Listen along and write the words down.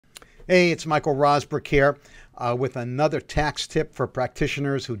Hey, it's Michael Rosbrook here with another tax tip for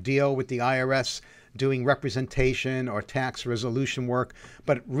practitioners who deal with the IRS doing representation or tax resolution work.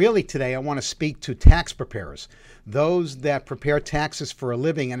 But really today I want to speak to tax preparers, those that prepare taxes for a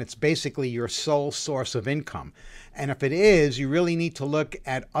living and it's basically your sole source of income. And if it is, you really need to look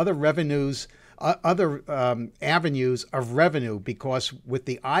at other revenues, other avenues of revenue, because with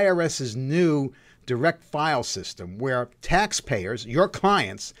the IRS's new direct file system where taxpayers, your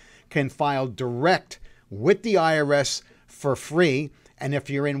clients, can file direct with the IRS for free. And if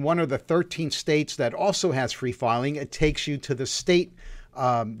you're in one of the 13 states that also has free filing, it takes you to the state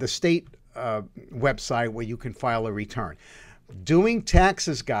website where you can file a return. Doing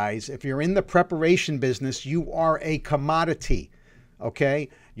taxes, guys, if you're in the preparation business, you are a commodity, okay?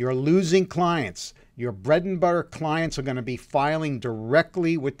 You're losing clients. Your bread and butter clients are going to be filing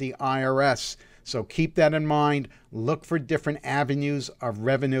directly with the IRS. So keep that in mind. Look for different avenues of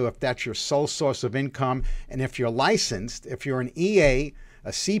revenue if that's your sole source of income. And if you're licensed, if you're an EA, a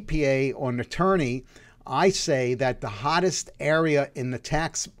CPA, or an attorney, I say that the hottest area in the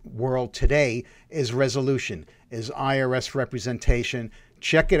tax world today is resolution, is IRS representation.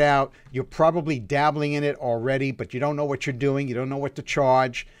 Check it out. You're probably dabbling in it already, but you don't know what you're doing. You don't know what to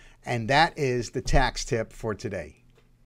charge. And that is the tax tip for today.